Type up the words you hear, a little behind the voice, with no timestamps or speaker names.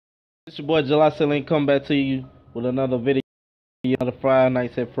It's your boy July Link come back to you with another video on the Friday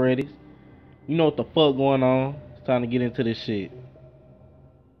Nights at Freddy's. You know what the fuck going on. It's time to get into this shit.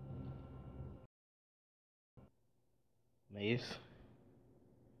 Mace.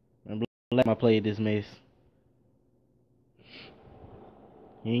 Remember last time I played this Mace.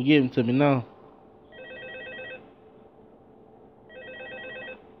 You ain't giving to me now.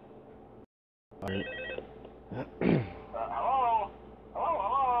 Alright.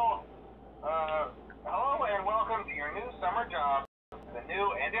 Hello and welcome to your new summer job, the new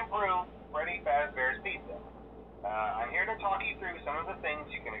and improved Freddy Fazbear's Pizza. I'm here to talk you through some of the things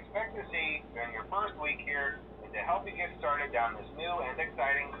you can expect to see during your first week here and to help you get started down this new and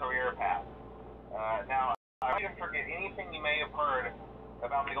exciting career path. Now, I didn't forget anything you may have heard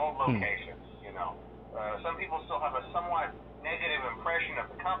about the old location, you know. Some people still have a somewhat negative impression of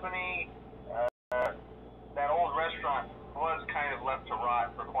the company. That old restaurant was kind of left to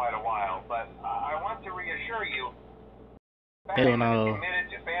rot for quite a while, but I want to reassure you, Hell no.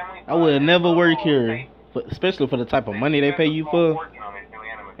 I would never work here, especially for the type of money they pay you for.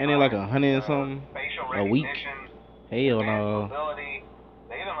 And they're like $100 and something a week. Hell no.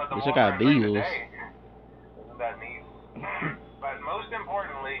 Bitch, I got bills. Isn't that neat? But most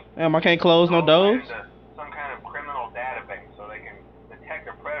importantly, damn, I can't close no doors. Some kind of criminal database so they can detect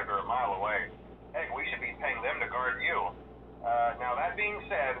a predator a mile away. Heck, we should be paying them to guard you. Now that being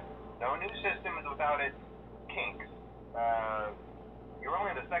said, no new system is without its kinks. You're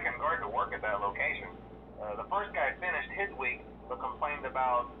only the second guard to work at that location. The first guy finished his week but complained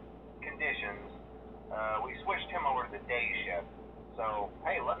about conditions. We switched him over to the day shift. So,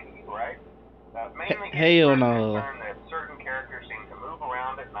 hey, lucky you, right? Mainly hell no. concerned that certain characters seem to move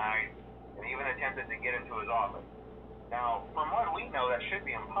around at night and even attempted to get into his office. Now, from what we know, that should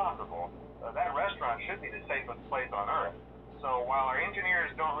be impossible. That restaurant should be the safest place on Earth. So while our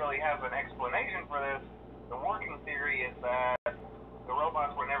engineers don't really have an explanation for this, the working theory is that the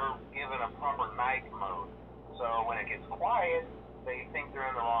robots were never given a proper night mode. So when it gets quiet, they think they're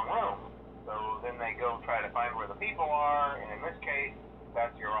in the wrong room. So then they go try to find where the people are, and in this case,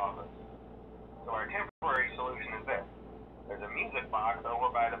 that's your office. So our temporary solution is this. There's a music box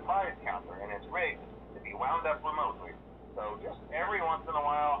over by the prize counter, and it's rigged to be wound up remotely. So just every once in a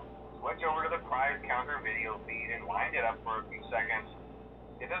while, switch over to the prize counter video feed and wind it up for a few seconds.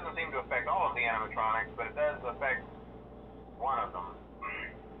 It doesn't seem to affect all of the animatronics, but it does affect one of them.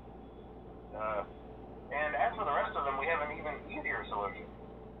 And as for the rest of them, we have an even easier solution.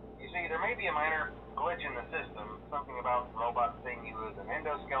 You see, there may be a minor glitch in the system, something about the robot seeing you as an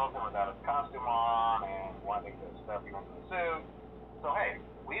endoskeleton without a costume on and wanting to stuff you into the suit. So hey,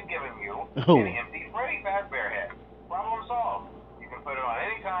 we've given you an empty Freddy Fazbear head. Problem solved. You can put it on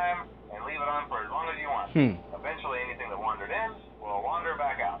any time and leave it on for as long as you want. Eventually, anything that wandered in will wander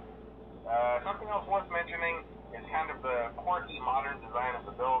back out. Something else worth mentioning is kind of the quirky modern design of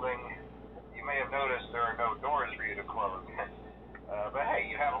the building. You may have noticed there are no doors for you to close. But hey,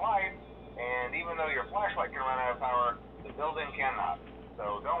 you have a light, and even though your flashlight can run out of power, the building cannot.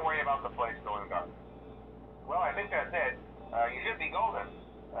 So don't worry about the place going dark. Well, I think that's it. You should be golden.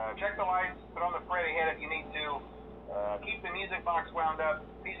 Check the lights, put on the Freddy head if you need to. Keep the music box wound up.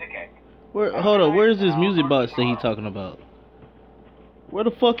 Piece of cake. Hold up, where's this music box that he talking about? Where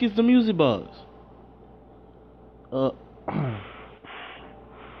the fuck is the music box? Oh,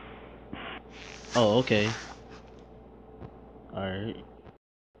 okay. Alright.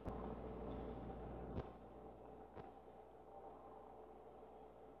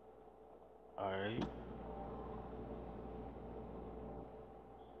 Alright.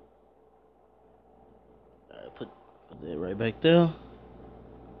 Alright, put that right back there.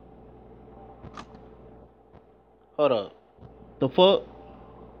 Hold up. The fuck?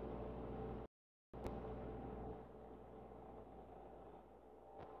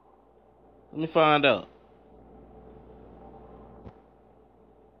 Let me find out.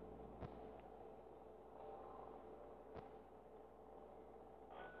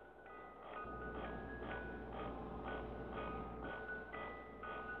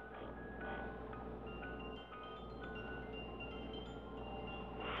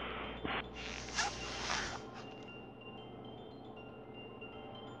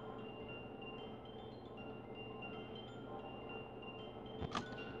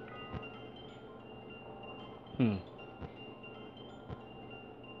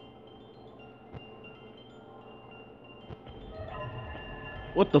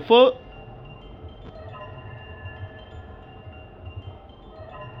 What the fuck?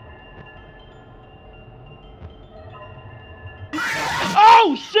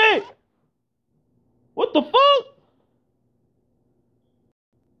 Oh shit! What the fuck?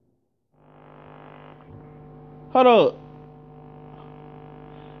 Hold up.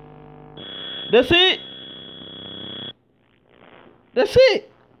 That's it? That's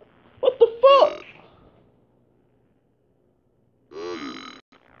it? What the fuck?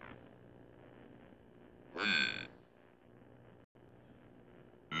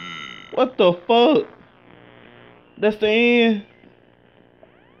 What the fuck? That's the end?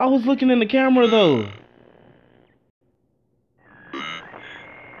 I was looking in the camera though.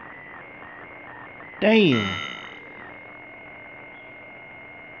 Damn.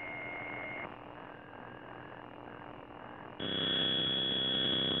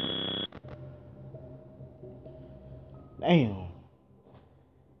 Damn.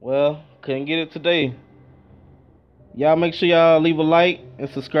 Well, couldn't get it today. Y'all make sure y'all leave a like and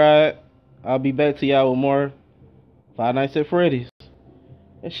subscribe. I'll be back to y'all with more Five Nights at Freddy's.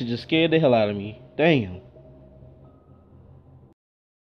 That shit just scared the hell out of me. Damn.